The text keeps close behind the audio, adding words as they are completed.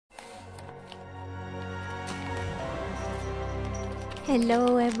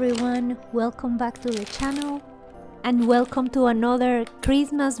Hello everyone, welcome back to the channel and welcome to another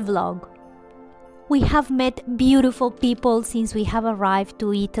Christmas vlog. We have met beautiful people since we have arrived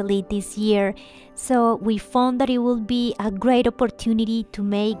to Italy this year, so we found that it will be a great opportunity to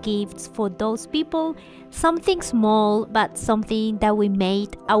make gifts for those people, something small but something that we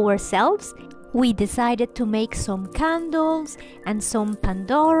made ourselves. We decided to make some candles and some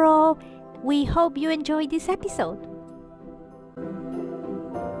Pandoro. We hope you enjoy this episode.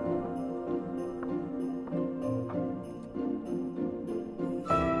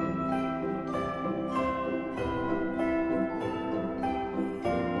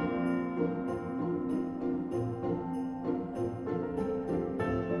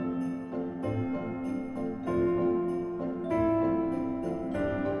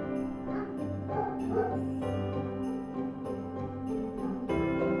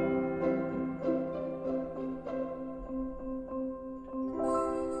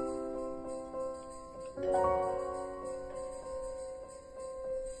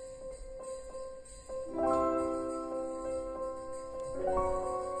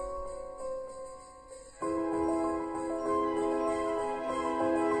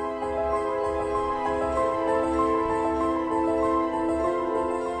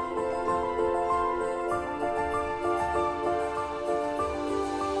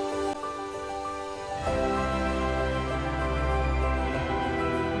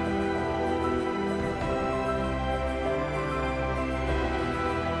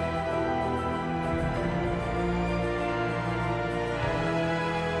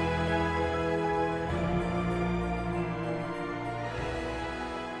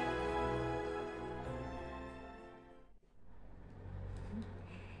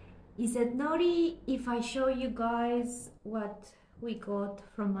 Is it naughty if I show you guys what we got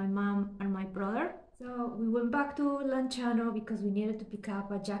from my mom and my brother? So we went back to Lanciano because we needed to pick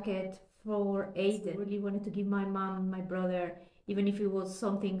up a jacket for Aiden. I really wanted to give my mom and my brother, even if it was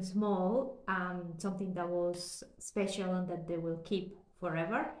something small, something that was special and that they will keep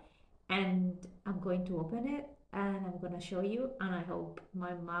forever. And I'm going to open it and I'm gonna show you, and I hope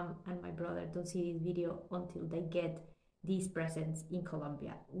my mom and my brother don't see this video until they get these presents in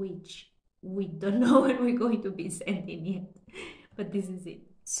Colombia, which we don't know when we're going to be sending yet, but this is it.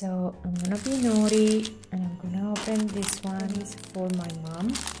 So I'm gonna be naughty and I'm gonna open this one. Is for my mom.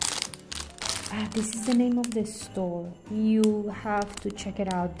 This is the name of the store. You have to check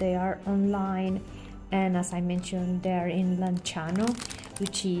it out. They are online, and as I mentioned, they're in Lanciano,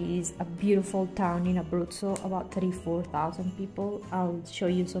 which is a beautiful town in Abruzzo, about 34,000 people. I'll show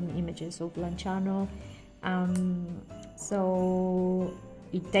you some images of Lanciano. So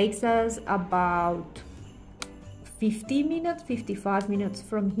it takes us about 50 minutes, 55 minutes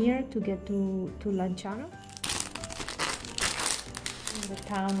from here to get to Lanciano, the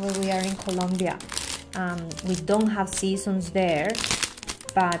town where we are in Colombia. We don't have seasons there,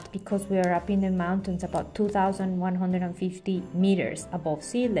 but because we are up in the mountains about 2,150 meters above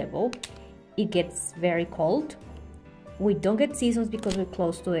sea level, it gets very cold. We don't get seasons because we're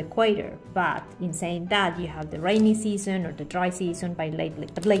close to the equator, but in saying that, you have the rainy season or the dry season, but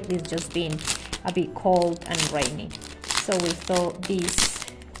lately it's just been a bit cold and rainy. So we thought this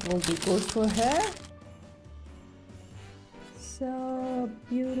will be good for her. So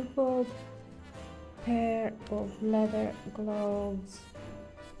beautiful pair of leather gloves.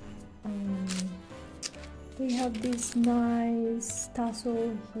 We have this nice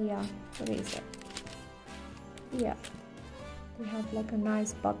tassel here. What is it? Yeah. We have like a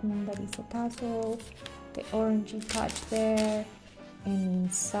nice button that is a tassel, the orangey touch there, and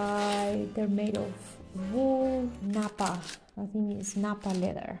inside they're made of wool, Napa. I think it's Napa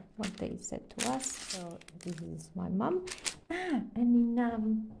leather, what they said to us. So this is my mom. And in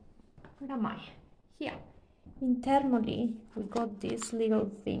where am I? Here. In Termoli, we got this little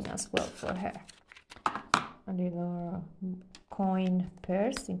thing as well for her. A little coin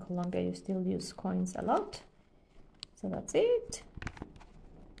purse. In Colombia, you still use coins a lot. So that's it.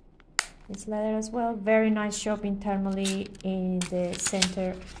 It's leather as well. Very nice shop in Termoli in the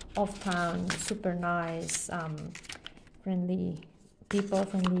center of town. Super nice, friendly people,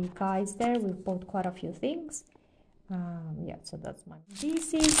 friendly guys there. We bought quite a few things. Yeah, so that's my.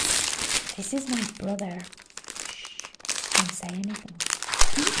 This is my brother. Shh, don't say anything.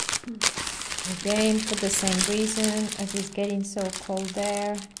 Again, for the same reason, as it's getting so cold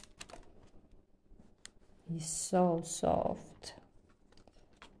there. He's so soft.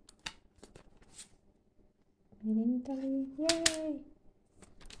 Made in Italy, yay!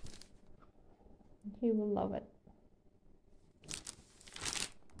 He will love it.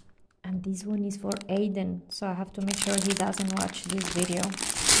 And And this one is for Aiden, so I have to make sure he doesn't watch this video.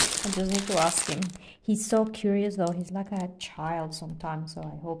 I just need to ask him. He's so curious though, he's like a child sometimes, so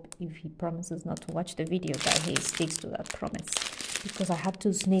I hope if he promises not to watch the video that he sticks to that promise. Because I had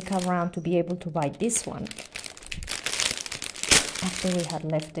to sneak around to be able to buy this one. After we had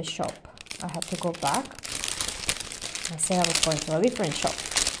left the shop, I had to go back. I said I was going to a different shop.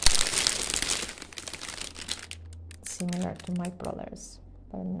 Similar to my brother's,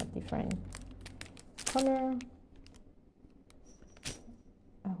 but in a different color.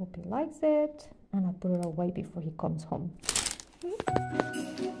 I hope he likes it, and I'll put it away before he comes home.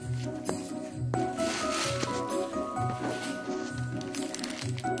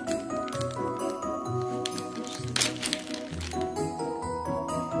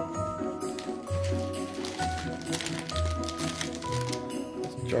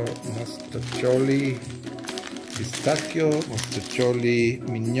 Mostaccioli pistacchio, mostaccioli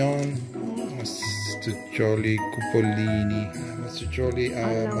mignon, mostaccioli cupolini, mostaccioli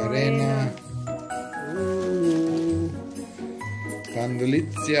amarena, pan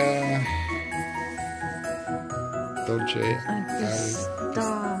delizia, dolce al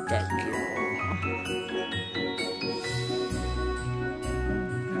pistacchio.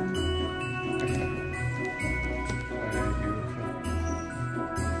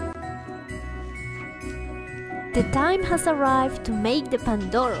 The time has arrived to make the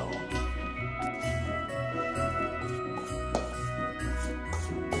Pandoro.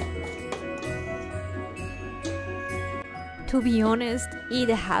 To be honest, it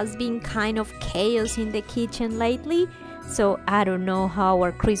has been kind of chaos in the kitchen lately, so I don't know how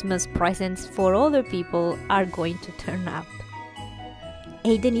our Christmas presents for other people are going to turn out.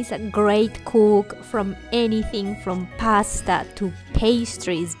 Aiden is a great cook, from anything from pasta to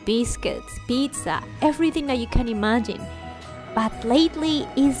pastries, biscuits, pizza, everything that you can imagine. But lately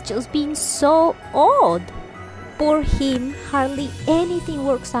it's just been so odd. For him, hardly anything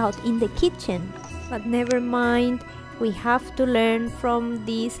works out in the kitchen. But never mind, we have to learn from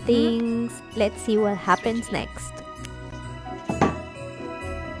these things. Let's see what happens next.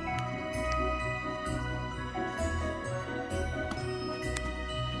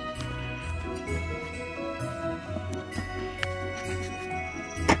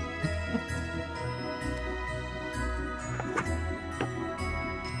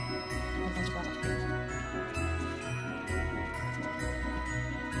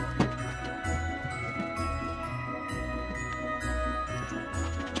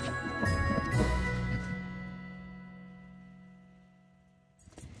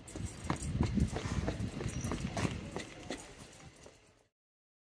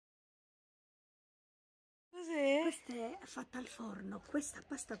 Questa è fatta al forno, questa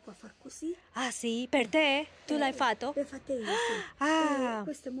pasta qua far così. Ah sì, per te? Tu l'hai fatto? Le fatte io, sì. Ah. E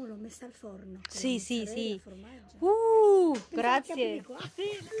queste mo l'ho messa al forno. Sì, sì, sì. Formaggio. Grazie.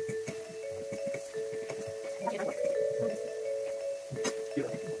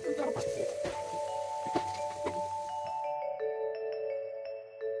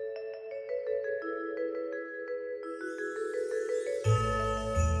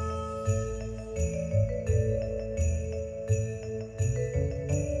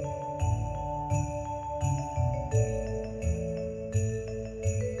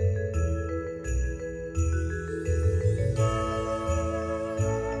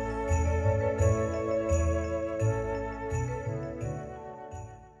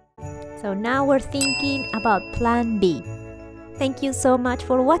 So now we're thinking about plan B. Thank you so much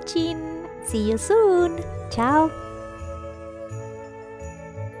for watching. See you soon. Ciao.